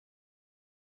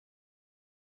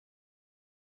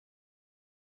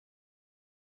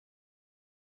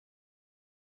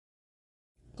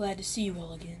Glad to see you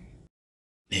all again.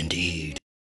 Indeed.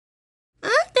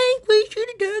 I think we should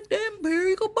attack the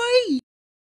Imperial base.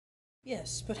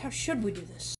 Yes, but how should we do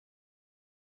this?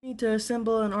 We need to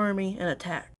assemble an army and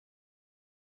attack.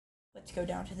 Let's go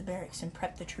down to the barracks and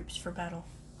prep the troops for battle.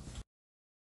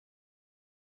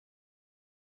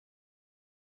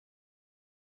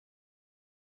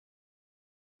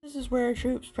 This is where our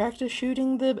troops practice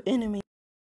shooting the enemy.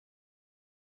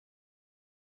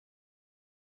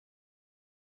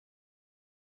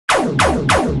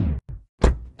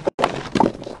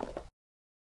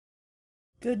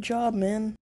 Good job,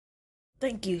 men.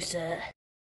 Thank you, sir.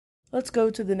 Let's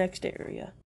go to the next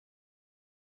area.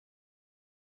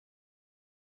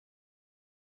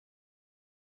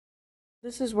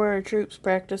 This is where our troops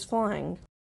practice flying.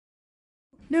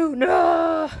 No,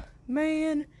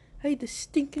 man. I hate this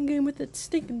stinking game with that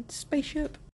stinking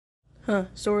spaceship. Huh,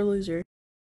 sore loser.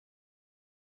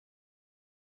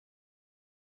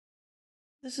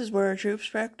 This is where our troops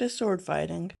practice sword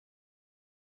fighting.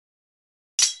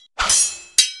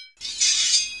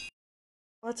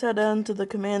 Let's head down to the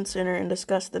command center and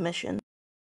discuss the mission.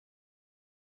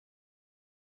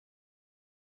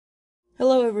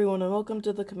 Hello everyone and welcome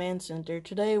to the command center.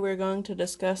 Today we're going to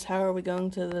discuss how are we going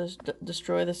to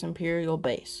destroy this Imperial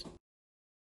base.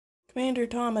 Commander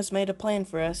Tom has made a plan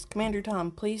for us. Commander Tom,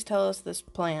 please tell us this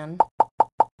plan.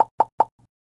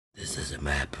 This is a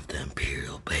map of the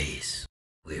Imperial base.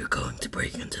 We are going to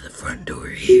break into the front door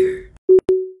here.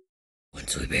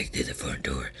 Once we break through the front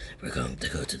door, we're going to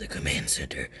go to the command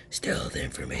center, steal all the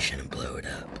information, and blow it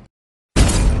up.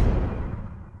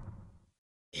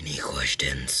 Any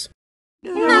questions?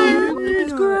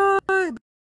 Subscribe!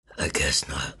 I guess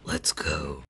not. Let's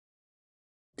go.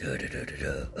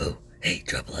 Oh, hey,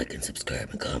 drop a like and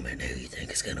subscribe and comment who you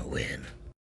think is gonna win.